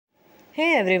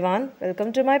Hey everyone,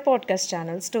 welcome to my podcast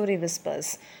channel Story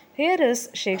Whispers. Here is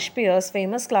Shakespeare's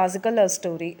famous classical love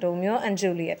story Romeo and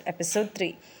Juliet, episode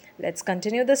 3. Let's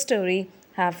continue the story.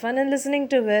 Have fun in listening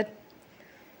to it.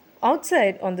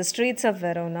 Outside on the streets of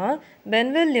Verona,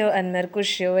 Benvolio and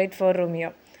Mercutio wait for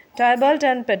Romeo. Tybalt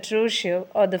and Petruchio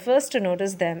are the first to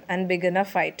notice them and begin a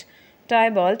fight.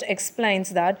 Tybalt explains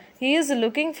that he is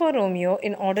looking for Romeo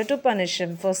in order to punish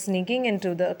him for sneaking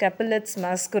into the Capulets'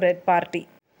 masquerade party.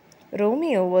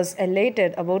 Romeo was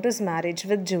elated about his marriage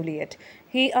with Juliet.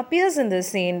 He appears in the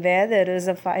scene where there is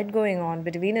a fight going on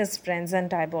between his friends and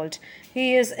Tybalt.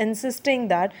 He is insisting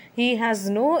that he has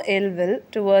no ill will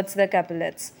towards the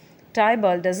Capulets.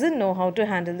 Tybalt doesn't know how to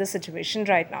handle the situation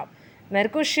right now.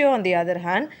 Mercutio, on the other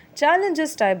hand,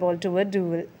 challenges Tybalt to a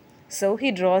duel. So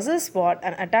he draws a sword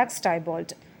and attacks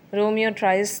Tybalt. Romeo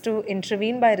tries to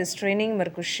intervene by restraining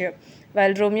Mercutio.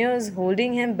 While Romeo is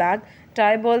holding him back,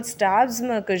 Tybalt stabs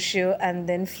Mercutio and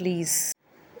then flees.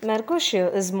 Mercutio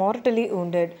is mortally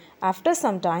wounded. After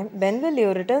some time,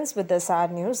 Benvolio returns with the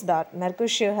sad news that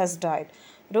Mercutio has died.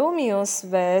 Romeo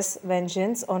swears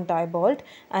vengeance on Tybalt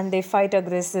and they fight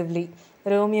aggressively.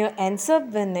 Romeo ends up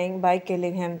winning by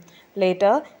killing him.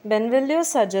 Later, Benvolio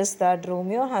suggests that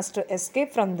Romeo has to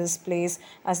escape from this place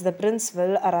as the prince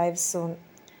will arrive soon.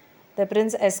 The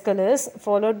Prince Escalus,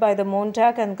 followed by the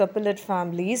Montag and Capulet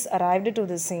families, arrived to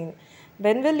the scene.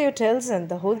 Benvolio tells him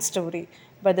the whole story,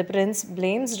 but the prince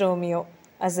blames Romeo.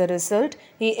 As a result,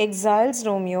 he exiles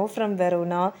Romeo from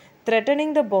Verona,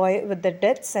 threatening the boy with the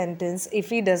death sentence if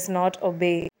he does not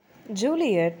obey.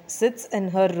 Juliet sits in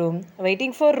her room,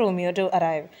 waiting for Romeo to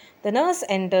arrive. The nurse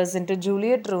enters into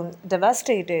Juliet's room,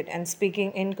 devastated and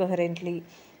speaking incoherently.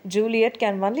 Juliet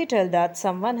can only tell that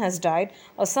someone has died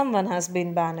or someone has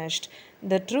been banished.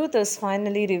 The truth is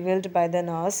finally revealed by the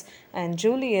nurse, and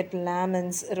Juliet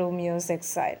laments Romeo's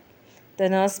exile. The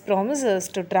nurse promises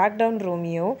to track down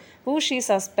Romeo, who she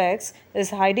suspects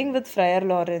is hiding with Friar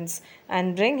Lawrence,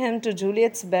 and bring him to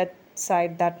Juliet's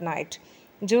bedside that night.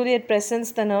 Juliet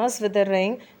presents the nurse with a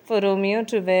ring for Romeo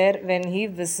to wear when he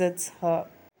visits her.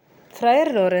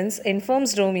 Friar Lawrence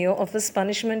informs Romeo of his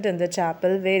punishment in the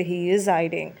chapel where he is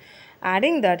hiding,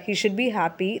 adding that he should be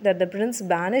happy that the prince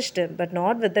banished him but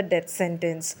not with the death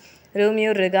sentence.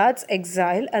 Romeo regards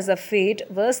exile as a fate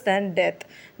worse than death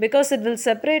because it will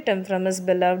separate him from his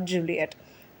beloved Juliet.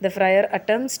 The friar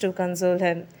attempts to console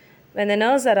him. When the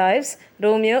nurse arrives,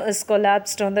 Romeo is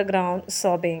collapsed on the ground,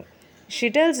 sobbing. She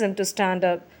tells him to stand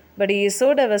up, but he is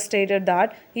so devastated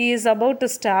that he is about to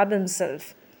stab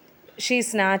himself. She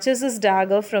snatches his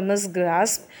dagger from his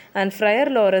grasp, and Friar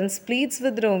Lawrence pleads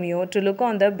with Romeo to look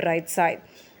on the bright side.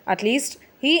 At least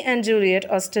he and Juliet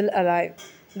are still alive.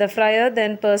 The friar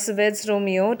then persuades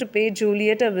Romeo to pay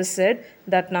Juliet a visit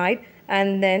that night,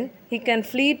 and then he can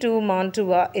flee to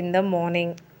Mantua in the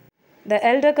morning. The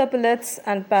elder Capulets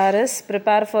and Paris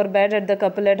prepare for bed at the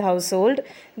Capulet household.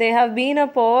 They have been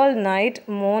up all night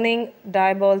mourning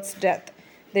Tybalt's death.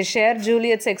 They share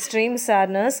Juliet's extreme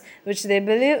sadness, which they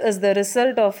believe is the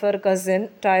result of her cousin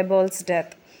Tybalt's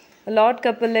death. Lord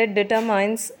Capulet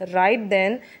determines right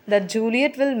then that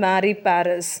Juliet will marry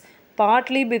Paris,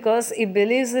 partly because he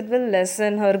believes it will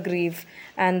lessen her grief,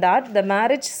 and that the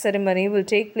marriage ceremony will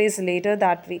take place later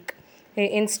that week.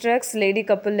 He instructs Lady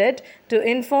Capulet to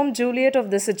inform Juliet of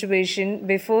the situation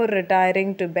before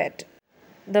retiring to bed.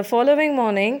 The following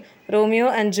morning, Romeo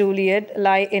and Juliet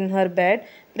lie in her bed,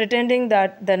 pretending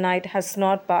that the night has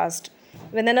not passed.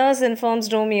 When the nurse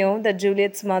informs Romeo that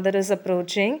Juliet's mother is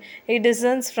approaching, he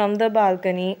descends from the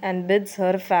balcony and bids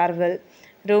her farewell.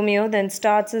 Romeo then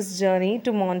starts his journey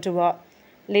to Mantua.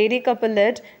 Lady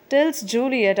Capulet tells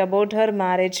Juliet about her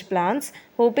marriage plans,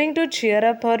 hoping to cheer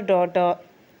up her daughter.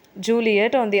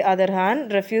 Juliet, on the other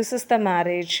hand, refuses the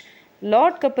marriage.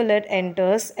 Lord Capulet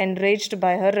enters, enraged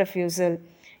by her refusal.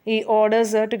 He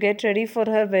orders her to get ready for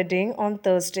her wedding on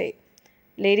Thursday.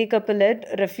 Lady Capulet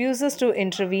refuses to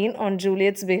intervene on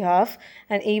Juliet's behalf,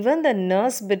 and even the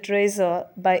nurse betrays her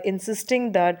by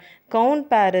insisting that Count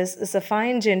Paris is a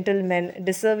fine gentleman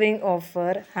deserving of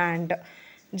her hand.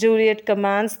 Juliet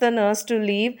commands the nurse to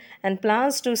leave and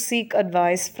plans to seek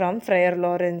advice from Friar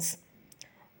Lawrence.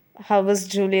 How is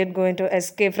Juliet going to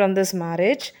escape from this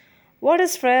marriage? What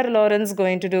is Friar Lawrence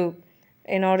going to do?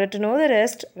 In order to know the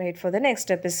rest, wait for the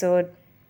next episode.